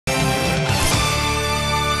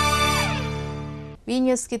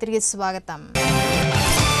vnews కి తిరిగి స్వాగతం.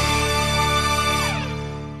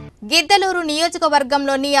 గిద్దలూరు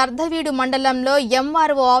నియోజకవర్గంలోని అర్ధవీడు మండలంలో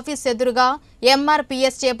ఎంఆర్ఓ ఆఫీస్ ఎదురుగా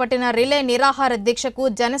ఎంఆర్పీఎస్ చేపట్టిన రిలే నిరాహార దీక్షకు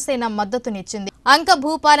జనసేన మద్దతునిచ్చింది.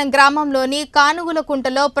 అంకభూపాలెం గ్రామంలోని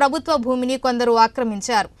కానుగులకుంటలో ప్రభుత్వ భూమిని కొందరు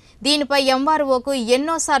ఆక్రమించారు. దీనిపై ఎంఆర్ఓకు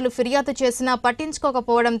ఎన్నోసార్లు ఫిర్యాదు చేసినా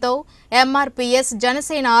పట్టించుకోకపోవడంతో ఎంఆర్పీఎస్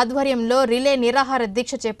జనసేన ఆధ్వర్యంలో రిలే నిరాహార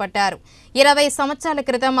దీక్ష చేపట్టారు. 20 సంవత్సరాల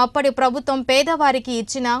క్రితం అప్పటి ప్రభుత్వం పేదవారికి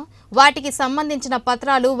ఇచ్చినా వాటికి సంబంధించిన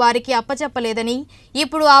పత్రాలు వారికి అప్పచెప్పలేదని,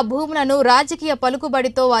 ఇప్పుడు ఆ భూములను రాజకీయ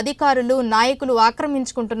పలుకుబడితో అధికారులు, నాయకులు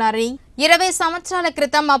ఆక్రమించుకుంటున్నారని, 20 సంవత్సరాల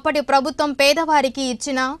క్రితం అప్పటి ప్రభుత్వం పేదవారికి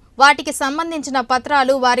ఇచ్చినా వాటికి సంబంధించిన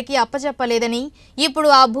పత్రాలు వారికి అప్పచెప్పలేదని, ఇప్పుడు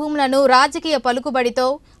ఆ భూములను రాజకీయ పలుకుబడితో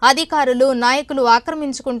అధికారులు, నాయకులు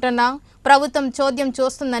ఆక్రమించుకుంటున్నా ప్రభుత్వం చోద్యం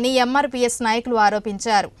చూస్తుందని ఎంఆర్పీఎస్ నాయకులు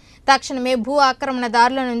ఆరోపించారు. తక్షణమే భూ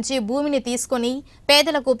ఆక్రమణదారుల నుంచి భూమిని తీసుకుని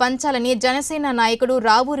పేదలకు పంచాలని జనసేన నాయకుడు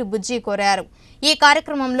రావూరి బుజ్జి కోరారు. ఈ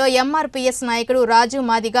కార్యక్రమంలో ఎంఆర్పీఎస్ నాయకుడు రాజు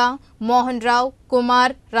మాదిగా, మోహన్ రావు,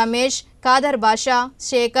 కుమార్, రమేష్, ఖాదర్ బాషా,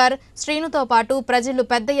 శేఖర్, శ్రీనుతో పాటు ప్రజలు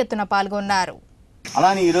పెద్ద ఎత్తున పాల్గొన్నారు.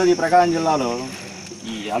 అలానే ఈరోజు ఈ ప్రకాశం జిల్లాలో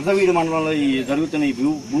ఈ అర్ధవీడు మండలంలో ఈ జరుగుతున్న ఈ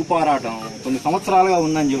భూ పోరాటం కొన్ని సంవత్సరాలుగా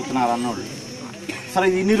ఉందని చెబుతున్నారు అన్నోళ్ళు. సరే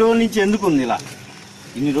ఇన్ని రోజుల నుంచి ఎందుకు ఉంది ఇలా?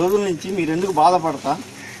 ఇన్ని రోజుల నుంచి మీరు ఎందుకు బాధపడతా?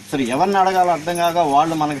 సరే ఎవరిని అడగాలో అర్థం కాక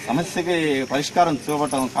వాళ్ళు మనకి సమస్యకి పరిష్కారం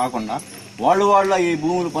చూపటం కాకుండా వాళ్ళ ఈ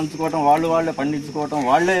భూములు పంచుకోవటం, వాళ్ళే పండించుకోవటం,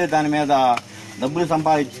 వాళ్ళే దాని మీద డబ్బులు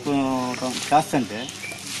సంపాదించుకోవటం చేస్తుంటే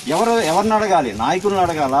ఎవరిని అడగాలి? నాయకులను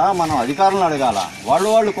అడగాలా? మనం అధికారులను అడగాల?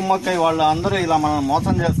 వాళ్ళు కుమ్మక్కై వాళ్ళు అందరూ ఇలా మనం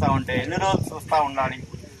మోసం చేస్తూ ఉంటే ఎన్ని రోజులు చూస్తూ ఉండాలి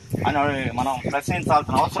అని మనం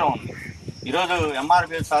ప్రశ్నించాల్సిన అవసరం ఉంది. ఈరోజు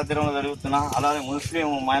ఎంఆర్పీఎస్ ఆధ్వర్యంలో జరుగుతున్న, అలాగే ముస్లిం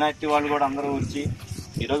మైనార్టీ వాళ్ళు కూడా అందరూ వచ్చి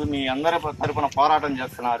ఈరోజు మీ అందరి తరఫున పోరాటం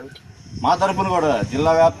చేస్తున్నారు. మా తరఫున కూడా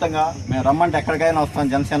జిల్లా వ్యాప్తంగా మేము రమ్మంటే ఎక్కడికైనా వస్తాం.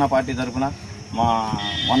 జనసేన పార్టీ తరఫున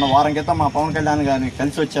మొన్న వారం క్రితం మా పవన్ కళ్యాణ్ గారిని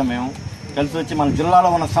కలిసి వచ్చాం. మేము కలిసి వచ్చి మన జిల్లాలో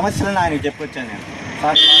ఉన్న సమస్యలను ఆయనకి చెప్పొచ్చాను.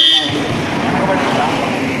 నేను వెనకబడిన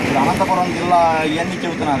ప్రాంతం, ఇప్పుడు అనంతపురం జిల్లా ఇవన్నీ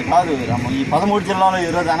చెబుతున్నారు కాదు. ఈ 13 జిల్లాలో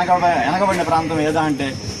ఈరోజు వెనకబడిన ప్రాంతం ఏదా అంటే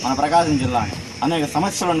మన ప్రకాశం జిల్లా. అనేక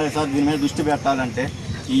సమస్యలు ఉన్నాయి సార్. దీని మీద దృష్టి పెట్టాలంటే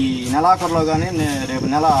ఈ నెలాఖరులో కానీ రేపు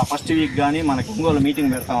నెల ఫస్ట్ వీక్ కానీ మనకి ఒంగోలు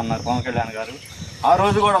మీటింగ్ పెడతా ఉన్నారు పవన్ కళ్యాణ్ గారు. ఆ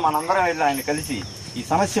రోజు కూడా మనందరం వెళ్ళి ఆయన కలిసి ఈ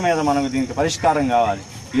సమస్య మీద మనకు దీనికి పరిష్కారం కావాలి.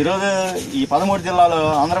 ఈరోజు ఈ 13 జిల్లాలో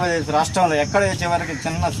ఆంధ్రప్రదేశ్ రాష్ట్రంలో ఎక్కడ చివరికి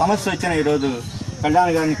చిన్న సమస్య వచ్చినా ఈరోజు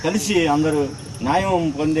కళ్యాణ్ గారిని కలిసి అందరూ న్యాయం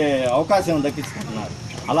పొందే అవకాశం దక్కించుకుంటున్నారు.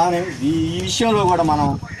 అలానే ఈ విషయంలో కూడా మనం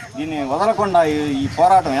దీన్ని వదలకుండా ఈ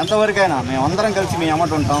పోరాటం ఎంతవరకైనా మేమందరం కలిసి మీ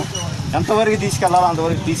అమ్మట ఉంటాం. ఎంతవరకు తీసుకెళ్లాలో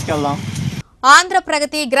అంతవరకు తీసుకెళ్దాం.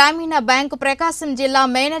 ఆంధ్రప్రగతి గ్రామీణ బ్యాంకు ప్రకాశం జిల్లా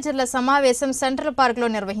మేనేజర్ల సమావేశం సెంట్రల్ పార్క్ లో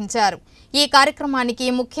నిర్వహించారు. ఈ కార్యక్రమానికి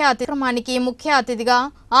ముఖ్య అతిథిగా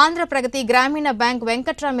ఆంధ్రప్రగతి గ్రామీణ బ్యాంక్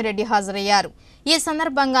వెంకట్రామిరెడ్డి హాజరయ్యారు. ఈ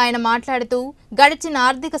సందర్భంగా ఆయన మాట్లాడుతూ గడిచిన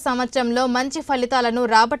ఆర్థిక సంవత్సరంలో మంచి ఫలితాలను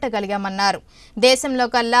రాబట్టగలిగామన్నారు. దేశంలో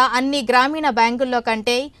కల్లా అన్ని గ్రామీణ బ్యాంకుల్లో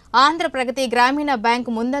కంటే ఆంధ్రప్రగతి గ్రామీణ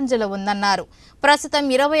బ్యాంకు ముందంజలో ఉందన్నారు. ప్రస్తుతం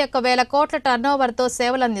 21,000 కోట్ల టర్నోవర్తో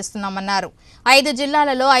సేవలందిస్తున్నామన్నారు. 5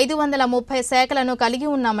 జిల్లాలలో 530 శాఖలను కలిగి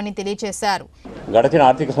ఉన్నామని తెలియజేశారు. గడిచిన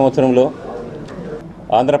ఆర్థిక సంవత్సరంలో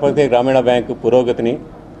ఆంధ్రప్రదేశ్ గ్రామీణ బ్యాంకు పురోగతిని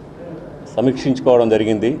సమీక్షించుకోవడం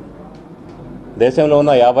జరిగింది. దేశంలో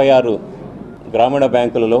ఉన్న 56 గ్రామీణ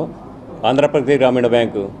బ్యాంకులలో ఆంధ్రప్రదేశ్ గ్రామీణ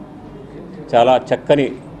బ్యాంకు చాలా చక్కని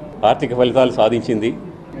ఆర్థిక ఫలితాలు సాధించింది.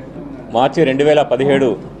 మార్చి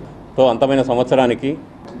 2017తో అంతమైన సంవత్సరానికి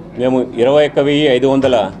మేము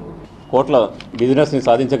 21,500 కోట్ల బిజినెస్ని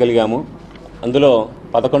సాధించగలిగాము. అందులో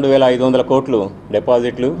 11,500 కోట్లు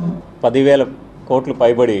డిపాజిట్లు, 10,000 కోట్లు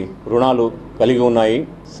పైబడి రుణాలు కలిగి ఉన్నాయి.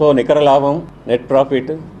 సో నికర లాభం, నెట్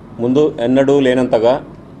ప్రాఫిట్ ముందు ఎన్నడూ లేనంతగా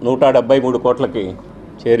 173 కోట్లకి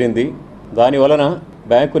చేరింది. దానివలన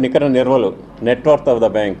బ్యాంకు నికర నిర్వలు నెట్వర్త్ ఆఫ్ ద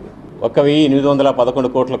బ్యాంక్ 1,811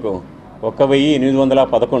 కోట్లకు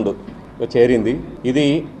 1,811 చేరింది. ఇది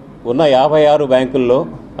ఉన్న 56 బ్యాంకుల్లో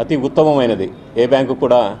అతి ఉత్తమమైనది. ఏ బ్యాంకు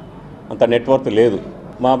కూడా అంత నెట్వర్త్ లేదు.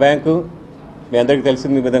 మా బ్యాంకు మీ అందరికీ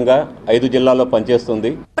తెలిసిన విధంగా 5 జిల్లాల్లో పనిచేస్తుంది.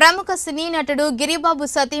 ప్రముఖ సినీ నటుడు గిరిబాబు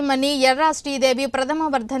సతీమణి ఎర్రా శ్రీదేవి ప్రథమ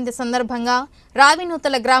వర్ధంతి సందర్భంగా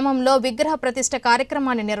రావినూతల గ్రామంలో విగ్రహ ప్రతిష్ఠ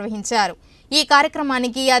కార్యక్రమాన్ని నిర్వహించారు. ఈ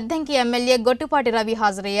కార్యక్రమానికి అద్దంకి ఎమ్మెల్యే గొట్టుపాటి రవి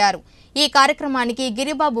హాజరయ్యారు. ఈ కార్యక్రమానికి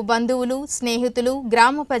గిరిబాబు బంధువులు, స్నేహితులు,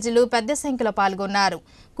 గ్రామ ప్రజలు పెద్ద సంఖ్యలో పాల్గొన్నారు.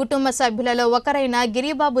 కుటుంబ సభ్యులలో ఒకరైన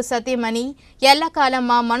గిరిబాబు సతీమణి ఎల్లకాలం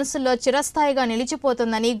మా మనసులో చిరస్థాయిగా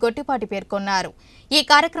నిలిచిపోతుందని గొట్టిపాటి పేర్కొన్నారు. ఈ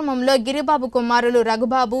కార్యక్రమంలో గిరిబాబు కుమారులు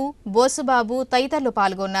రఘుబాబు, బోసుబాబు తదితరులు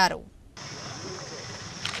పాల్గొన్నారు.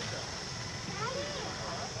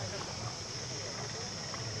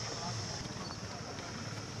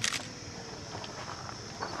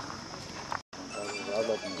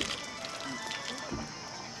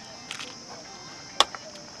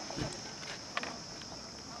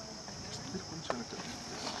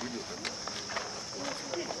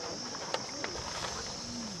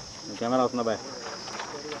 కెమెరా అవుతుందా బాయ్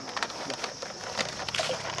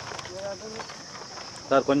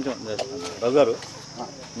సార్ కొంచెం రఘు గారు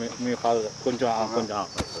మీ ఫాదర్ కొంచెం కొంచెం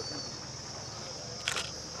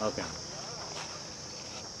ఓకే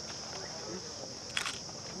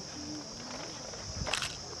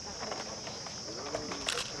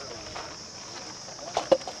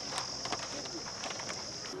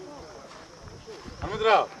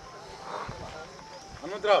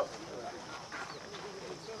హనుమంతరావు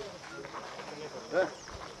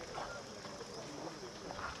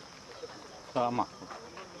అమ్మా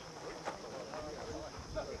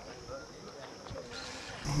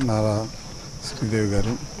నారా శ్రీదేవి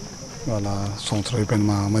గారు వాళ్ళ సంవత్సరం అయిపోయింది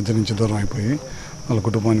మా మధ్య నుంచి దూరం అయిపోయి వాళ్ళ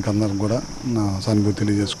కుటుంబానికి అందరికి కూడా నా సానుభూతి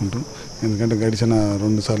తెలియజేసుకుంటూ ఎందుకంటే గడిచిన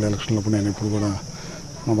 2 సార్లు ఎలక్షన్లప్పుడు నేను ఎప్పుడు కూడా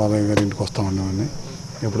మా బాబాయ్ గారి ఇంటికి వస్తూ ఉండేవాడిని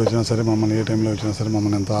ఎప్పుడు వచ్చినా సరే మమ్మల్ని ఏ టైంలో వచ్చినా సరే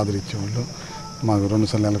మమ్మల్ని ఎంతో ఆదరించేవాళ్ళు మాకు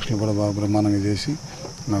 2 సార్లు ఎలక్షన్లు కూడా బాగా బ్రహ్మాండంగా చేసి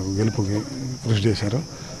నాకు గెలుపుకి కృషి చేశారు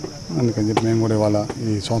అందుకని చెప్పి మేము కూడా ఇవాళ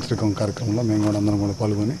ఈ సంవత్సరికం కార్యక్రమంలో మేము కూడా అందరం కూడా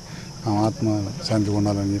పాల్గొని ఆ ఆత్మ శాంతిగా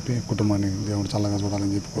ఉండాలని చెప్పి కుటుంబాన్ని దేవుడు చల్లగా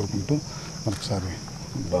చూడాలని చెప్పి కోరుకుంటూ మరొకసారి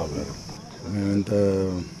బాబు గారు మేము ఎంత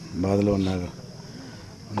బాధలో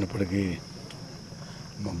ఉన్నప్పటికీ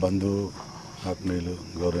మా బంధువు ఆత్మీయులు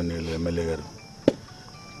గౌరవనీయులు ఎమ్మెల్యే గారు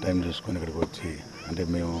టైం చూసుకొని ఇక్కడికి వచ్చి అంటే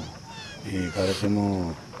మేము ఈ కార్యక్రమం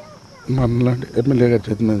మనలాంటి ఎమ్మెల్యే గారి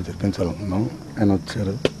చేతి మీద జరిపించాలనుకున్నాం ఆయన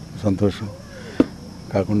వచ్చారు సంతోషం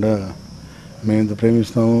కాకుండా మేము ఎంత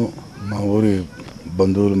ప్రేమిస్తామో మా ఊరి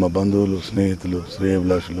మా బంధువులు స్నేహితులు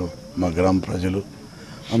శ్రేయభిలాషులు మా గ్రామ ప్రజలు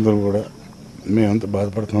అందరూ కూడా మేము ఎంత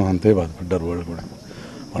బాధపడుతున్నాం అంతే బాధపడ్డారు వాళ్ళు కూడా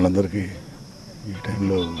వాళ్ళందరికీ ఈ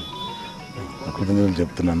టైంలో కృతజ్ఞతలు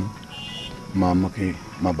చెప్తున్నాను మా అమ్మకి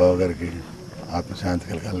మా బావగారికి ఆత్మశాంతి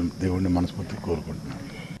కలగాలని దేవుడిని మనస్ఫూర్తిగా కోరుకుంటున్నాను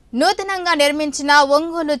నూతనంగా నిర్మించిన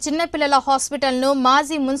ఒంగోలు చిన్నపిల్లల హాస్పిటల్ను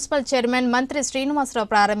మాజీ మున్సిపల్ చైర్మన్ మంత్రి శ్రీనివాసరావు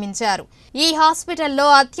ప్రారంభించారు. ఈ హాస్పిటల్లో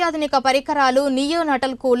అత్యాధునిక పరికరాలు,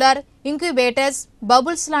 నియోనటల్ కూలర్, ఇంక్యుబేటర్స్,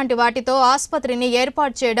 బబుల్స్ లాంటి వాటితో ఆసుపత్రిని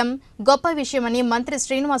ఏర్పాటు చేయడం గొప్ప విషయమని మంత్రి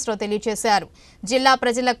శ్రీనివాసరావు తెలియజేశారు. జిల్లా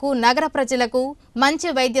ప్రజలకు, నగర ప్రజలకు మంచి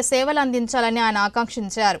వైద్య సేవలు అందించాలని ఆయన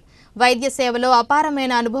ఆకాంక్షించారు. వైద్య సేవలో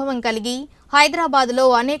అపారమైన అనుభవం కలిగి హైదరాబాద్లో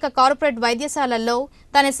అనేక కార్పొరేట్ వైద్యశాలల్లో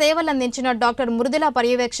తన సేవలందించిన డాక్టర్ మృదుల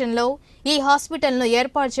పర్యవేక్షణలో ఈ హాస్పిటల్ను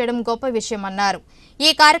ఏర్పాటు చేయడం గొప్ప విషయమన్నారు. ఈ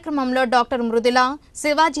కార్యక్రమంలో డాక్టర్ మృదుల,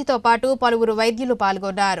 శివాజీతో పాటు పలువురు వైద్యులు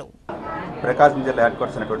పాల్గొన్నారు. ప్రకాశం జిల్లా హెడ్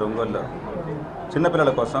క్వార్టర్స్ అయినటువంటి ఒంగోలులో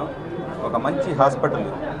చిన్నపిల్లల కోసం ఒక మంచి హాస్పిటల్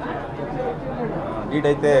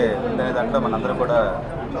నీడైతే ఉందనే దాంట్లో మనందరం కూడా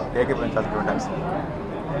ఏకీభవించాల్సినటువంటి అంశం.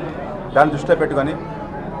 దాన్ని దృష్టిలో పెట్టుకొని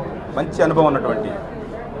మంచి అనుభవం ఉన్నటువంటి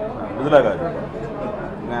మృదుల గారు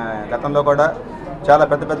గతంలో కూడా చాలా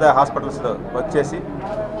పెద్ద పెద్ద హాస్పిటల్స్లో వర్క్ చేసి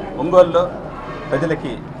ఒంగోలులో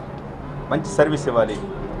ప్రజలకి మంచి సర్వీస్ ఇవ్వాలి,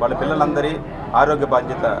 వాళ్ళ పిల్లలందరి ఆరోగ్య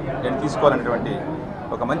బాధ్యత నేను తీసుకోవాలనేటువంటి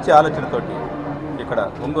ఒక మంచి ఆలోచనతోటి ఇక్కడ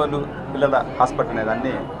ఒంగోలు పిల్లల హాస్పిటల్ అనేది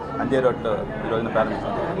అన్నీ అందే రోడ్లో ఈ రోజున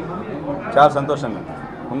ప్రారంభించింది. చాలా సంతోషంగా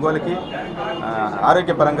ఒంగోలుకి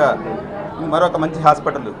ఆరోగ్యపరంగా మరొక మంచి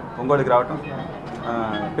హాస్పిటల్ ఒంగోలుకి రావటం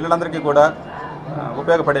పిల్లలందరికీ కూడా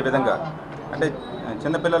ఉపయోగపడే విధంగా, అంటే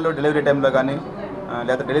చిన్నపిల్లలు డెలివరీ టైంలో కానీ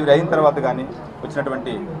లేదా డెలివరీ అయిన తర్వాత కానీ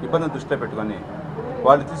వచ్చినటువంటి ఇబ్బందులు దృష్టిలో పెట్టుకొని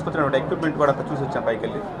వాళ్ళు తీసుకొచ్చినటువంటి ఎక్విప్మెంట్ కూడా అంతా చూసి వచ్చాం. పైకి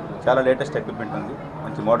వెళ్ళి చాలా లేటెస్ట్ ఎక్విప్మెంట్ ఉంది,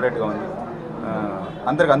 మంచి మోడరేట్గా ఉంది,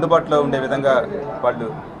 అందరికి అందుబాటులో ఉండే విధంగా వాళ్ళు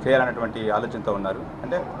చేయాలనేటువంటి ఆలోచనతో ఉన్నారు.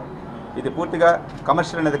 అంటే ఇది పూర్తిగా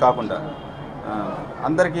కమర్షియల్ అనేది కాకుండా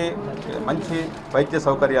అందరికీ మంచి వైద్య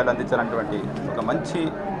సౌకర్యాలు అందించాలనేటువంటి ఒక మంచి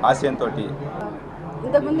ఆశయంతో.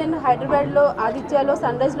 ఇంతకుముందు నేను హైదరాబాద్లో ఆదిత్యలో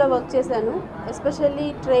సన్రైజ్లో వర్క్ చేశాను. Especially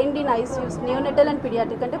trained in ICUs, neonatal and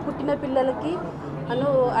paediatric, అంటే పుట్టిన పిల్లలకి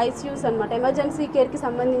ఐసీయూస్ అనమాట, ఎమర్జెన్సీ కేర్కి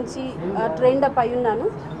సంబంధించి ట్రైన్డ్ అప్ అయి ఉన్నాను.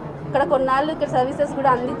 ఇక్కడ కొన్నాళ్ళు ఇక్కడ సర్వీసెస్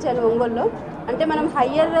కూడా అందించాను ఒంగోలులో. అంటే మనం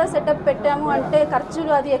హయ్యర్ సెటప్ పెట్టాము అంటే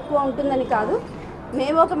ఖర్చులు అది ఎక్కువ ఉంటుందని కాదు,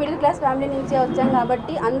 మేము ఒక మిడిల్ క్లాస్ ఫ్యామిలీ నుంచే వచ్చాం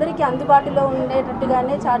కాబట్టి అందరికీ అందుబాటులో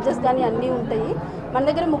ఉండేటట్టుగానే ఛార్జెస్ కానీ అన్నీ ఉంటాయి. మన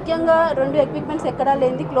దగ్గర ముఖ్యంగా 2 ఎక్విప్మెంట్స్ ఎక్కడా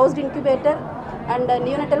లేనిది closed incubator and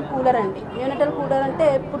neonatal cooler అండి. నియోనటల్ కూలర్ అంటే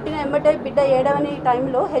పుట్టిన ఎమ్మటే బిడ్డ ఏడవని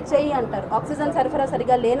టైంలో హెచ్ఐ అంటారు, ఆక్సిజన్ సరఫరా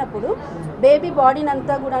సరిగా లేనప్పుడు బేబీ బాడీని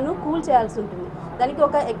అంతా కూడాను కూల్ చేయాల్సి ఉంటుంది. దానికి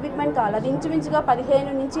ఒక ఎక్విప్మెంట్ కావాలి. అది ఇంచుమించుగా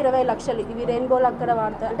 15 నుంచి 20 లక్షలు. ఇవి రెయిన్బోలు అక్కడ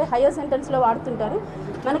వాడతారు, అంటే హయ్యర్ సెంటర్స్లో వాడుతుంటారు.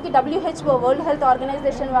 మనకి WHO వరల్డ్ హెల్త్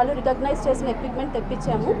ఆర్గనైజేషన్ వాళ్ళు రికగ్నైజ్ చేసిన ఎక్విప్మెంట్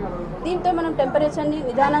తెప్పించాము. దీంతో మనం టెంపరేచర్ని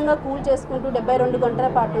నిదానంగా కూల్ చేసుకుంటూ 72 గంటల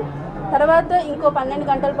పాటు, తర్వాత ఇంకో 12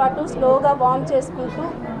 గంటల పాటు స్లోగా వార్మ్ చేసుకుంటూ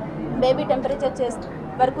బేబీ టెంపరేచర్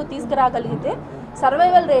వరకు తీసుకురాగలిగితే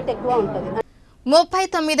సర్వైవల్ రేట్ ఎక్కువ ఉంటుంది.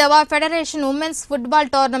 39వ ఫెడరేషన్ ఉమెన్స్ ఫుట్బాల్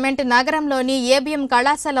టోర్నమెంట్ నగరంలోని ఏబిఎం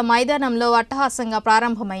కళాశాల మైదానంలో అట్టహాసంగా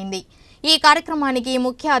ప్రారంభమైంది. ఈ కార్యక్రమానికి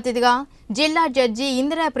ముఖ్య అతిథిగా జిల్లా judge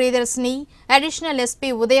Indira Priyadarshini, additional SP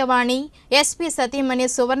Udayavani, SP సతీమణి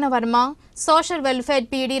సువర్ణవర్మ, సోషల్ వెల్ఫేర్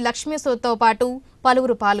పీడీ లక్ష్మీసూతో పాటు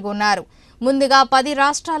పలువురు పాల్గొన్నారు. ముందుగా 10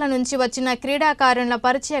 రాష్ట్రాల నుంచి వచ్చిన క్రీడాకారుల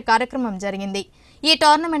పరిచయ కార్యక్రమం జరిగింది. ఈ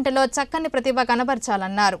టోర్నమెంట్లో చక్కని ప్రతిభ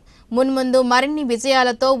కనబర్చాలన్నారు. మున్ముందు మరిన్ని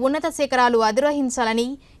విజయాలతో ఉన్నత శిఖరాలు అధిరోహించాలని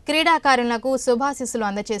క్రీడాకారులకు శుభాశీస్సులు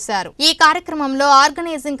అందజేశారు. ఈ కార్యక్రమంలో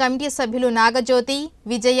ఆర్గనైజింగ్ కమిటీ సభ్యులు నాగజ్యోతి,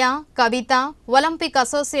 విజయ, కవిత, ఒలింపిక్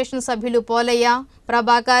అసోసియేషన్ సభ్యులు పోలయ్య,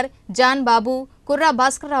 ప్రభాకర్, జాన్ బాబు, కుర్రా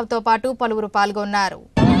భాస్కర్రావుతో పాటు పలువురు పాల్గొన్నారు.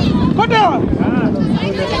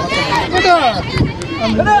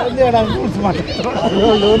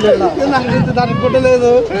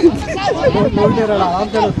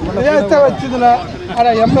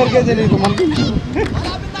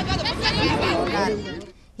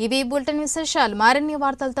 ఇవి బులెటిన్ విశేషాలు. మరిన్ని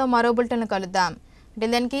వార్తలతో మరో బులెటిన్ కలుద్దాం. Till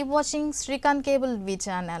then keep watching Srikanth Cable V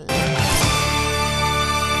channel.